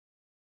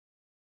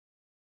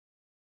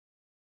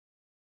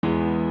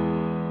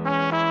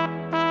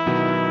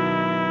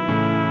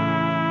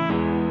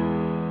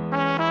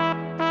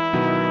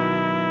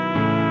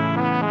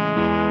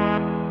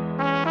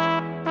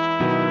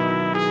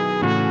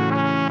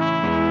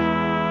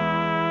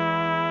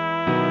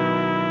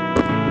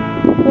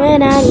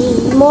when I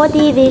need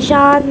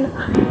motivation.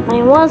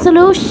 My one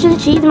solution,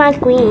 she's my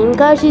queen,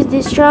 cause she's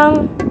this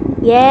strong.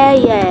 Yeah,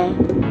 yeah.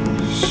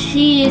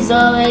 She is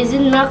always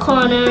in my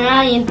corner,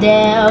 I ain't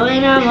there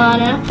when I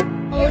wanna.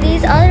 All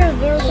these other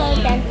girls are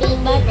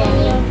tempting, but when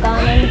you're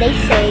gone and they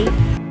say,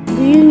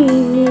 do you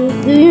need me?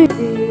 Do you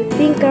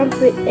think I'm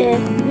pretty?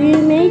 Do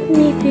you make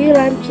me feel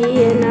I'm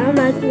cheating? I'm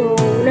like, no,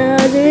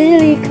 not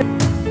really.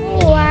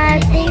 oh, I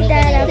think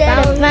that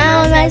I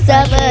found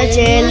myself a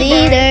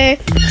cheerleader.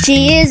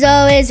 She is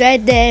always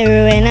right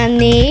there when I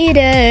need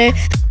her.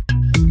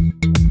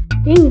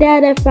 Think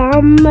that I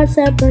found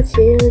myself a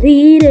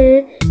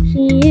cheerleader.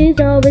 She is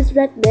always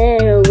right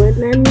there when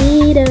I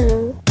need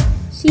her.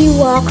 She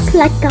walks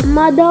like a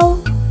model,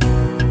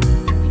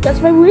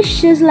 because my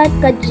wish is like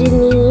a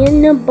genie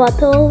in a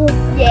bottle.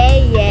 yeah,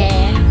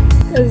 yeah.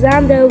 Cause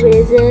I'm the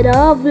wizard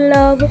of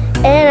love,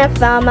 and I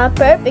found my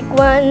perfect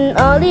one.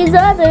 All these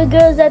other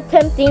girls are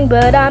tempting,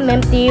 but I'm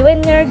empty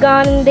when you're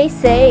gone and they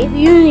say,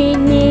 you need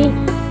me.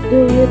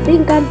 Do you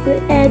think I'm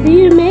pretty? Do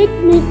you make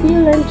me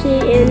feel I'm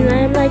cheating?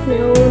 I'm like,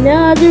 no,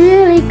 not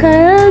really,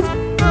 cause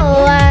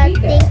oh, I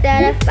think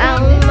that I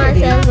found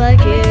myself a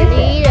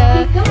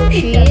cheerleader.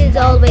 She is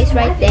always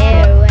right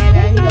there when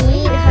I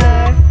need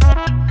her.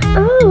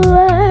 oh,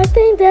 I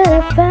think that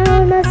I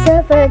found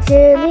myself a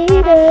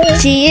cheerleader.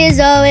 She is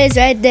always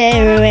right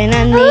there when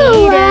I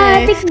need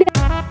her.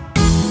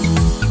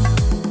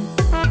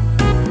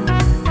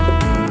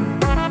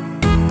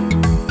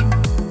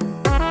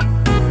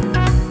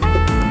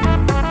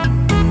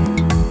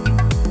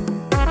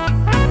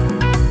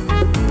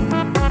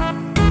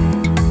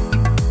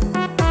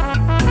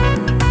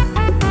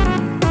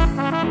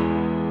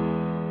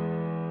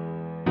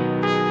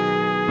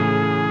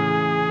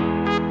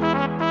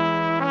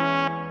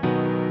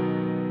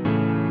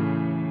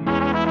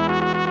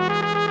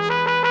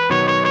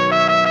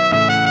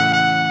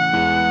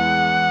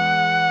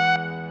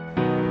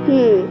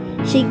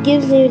 She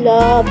gives me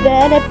love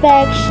and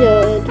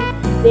affection.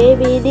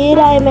 Baby, did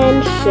I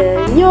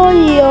mention you're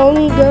the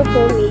only girl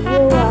for me?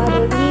 You are,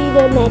 don't need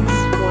the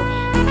next one.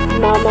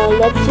 Mama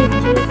loves you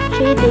too.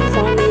 She thinks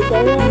I made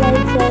her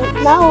realize that.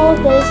 Now all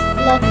there's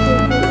left to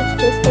do is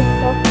just to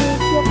talk to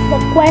the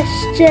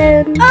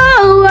question.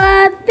 Oh,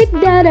 I think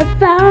that I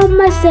found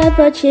myself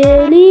a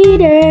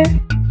cheerleader.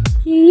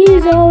 She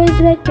is always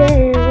right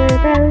there when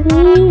I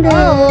need her.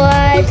 Oh,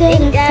 I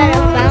think that I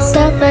found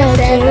myself a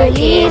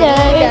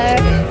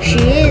cheerleader. She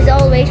is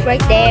always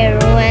right there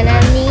when I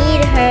need